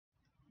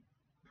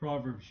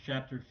Proverbs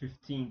chapter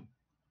 15.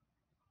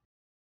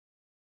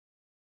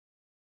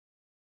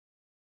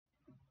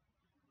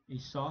 A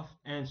soft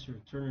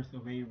answer turneth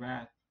away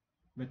wrath,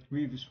 but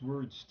grievous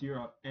words stir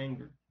up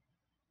anger.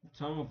 The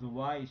tongue of the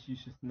wise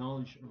useth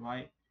knowledge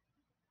aright,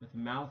 but the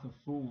mouth of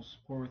fools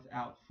poureth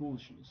out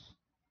foolishness.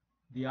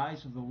 The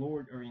eyes of the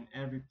Lord are in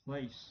every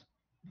place,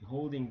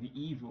 beholding the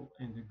evil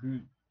and the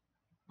good.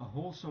 A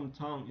wholesome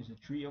tongue is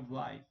a tree of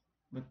life,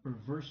 but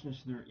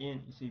perverseness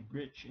therein is a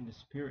breach in the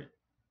spirit.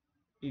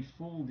 A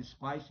fool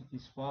despiseth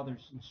his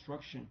father's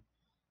instruction,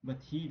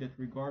 but he that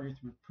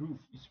regardeth reproof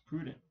is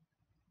prudent.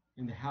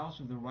 In the house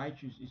of the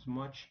righteous is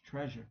much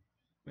treasure,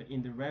 but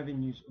in the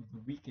revenues of the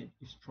wicked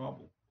is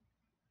trouble.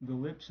 The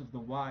lips of the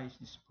wise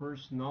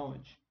disperse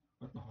knowledge,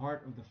 but the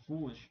heart of the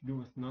foolish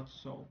doeth not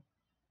so.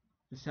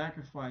 The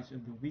sacrifice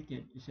of the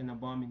wicked is an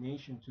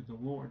abomination to the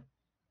Lord,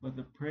 but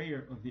the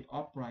prayer of the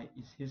upright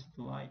is his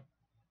delight.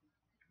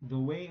 The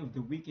way of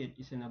the wicked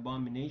is an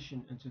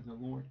abomination unto the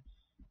Lord,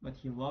 but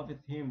he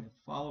loveth him that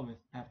followeth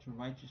after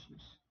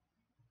righteousness.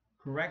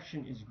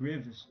 Correction is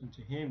grievous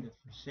unto him that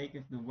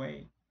forsaketh the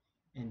way,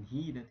 and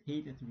he that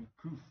hateth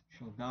reproof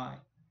shall die.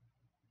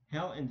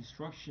 Hell and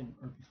destruction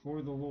are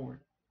before the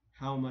Lord,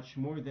 how much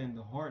more than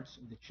the hearts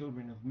of the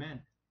children of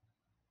men?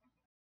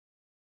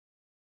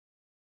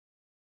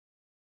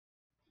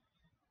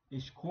 A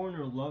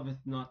scorner loveth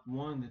not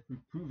one that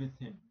reproveth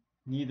him,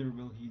 neither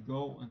will he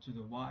go unto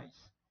the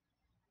wise.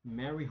 A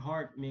merry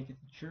heart maketh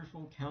a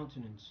cheerful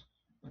countenance,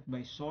 but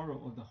by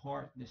sorrow of the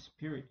heart the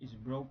spirit is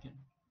broken.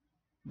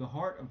 The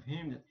heart of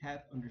him that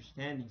hath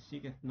understanding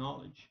seeketh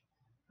knowledge,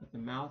 but the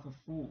mouth of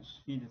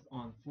fools feedeth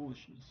on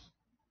foolishness.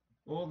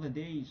 All the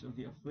days of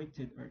the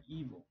afflicted are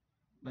evil,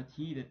 but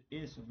he that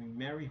is of a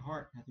merry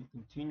heart hath a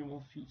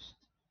continual feast.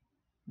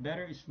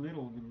 Better is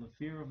little with the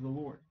fear of the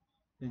Lord,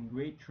 than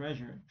great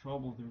treasure and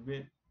trouble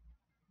therewith.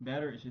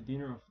 Better is a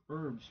dinner of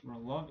herbs where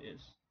love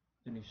is,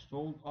 than a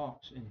stalled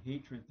ox and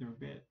hatred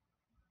therewith.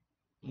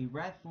 A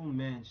wrathful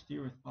man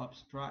stirreth up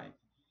strife,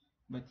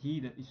 but he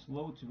that is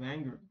slow to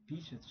anger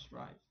appeaseth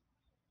strife.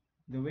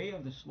 The way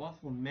of the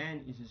slothful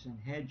man is as an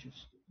hedge of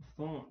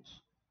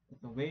thorns,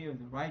 but the way of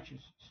the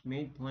righteous is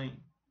made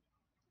plain.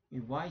 A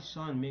wise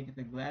son maketh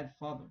a glad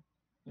father,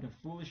 but a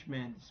foolish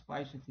man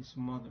despiseth his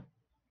mother.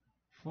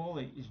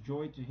 Folly is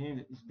joy to him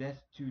that is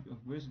destitute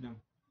of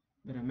wisdom,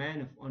 but a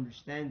man of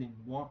understanding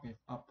walketh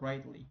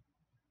uprightly.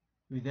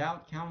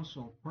 Without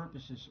counsel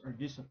purposes are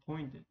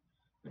disappointed,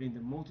 but in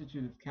the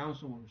multitude of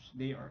counselors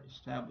they are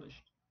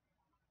established.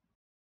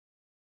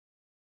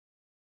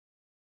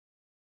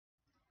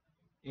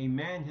 A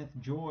man hath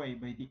joy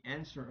by the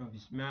answer of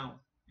his mouth,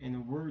 and a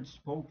word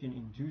spoken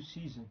in due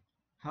season.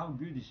 How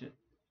good is it!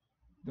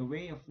 The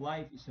way of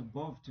life is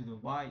above to the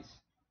wise,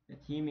 that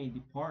he may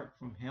depart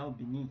from hell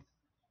beneath.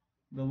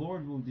 The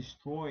Lord will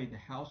destroy the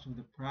house of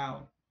the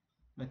proud,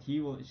 but he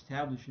will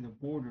establish the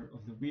border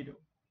of the widow.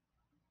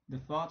 The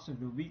thoughts of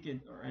the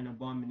wicked are an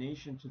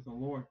abomination to the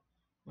Lord,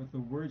 but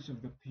the words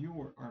of the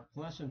pure are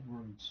pleasant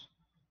words.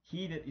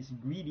 He that is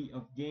greedy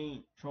of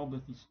gain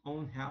troubleth his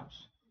own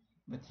house,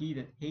 but he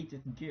that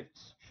hateth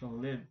gifts shall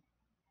live.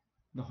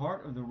 The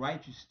heart of the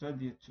righteous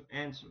studieth to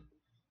answer,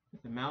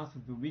 but the mouth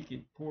of the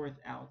wicked poureth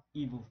out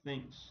evil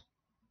things.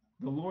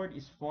 The Lord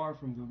is far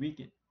from the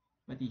wicked,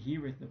 but he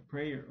heareth the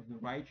prayer of the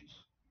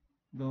righteous.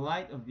 The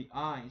light of the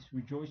eyes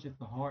rejoiceth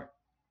the heart,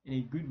 and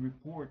a good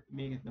report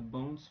maketh the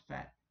bones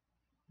fat.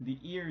 The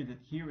ear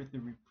that heareth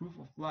the reproof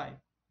of life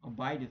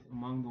abideth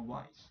among the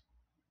wise.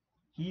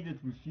 He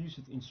that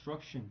refuseth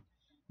instruction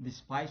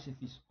despiseth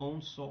his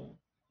own soul,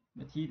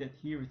 but he that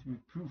heareth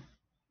reproof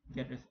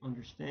getteth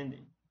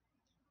understanding.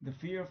 The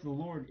fear of the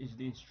Lord is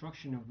the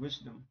instruction of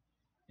wisdom,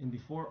 and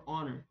before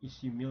honor is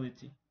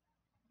humility.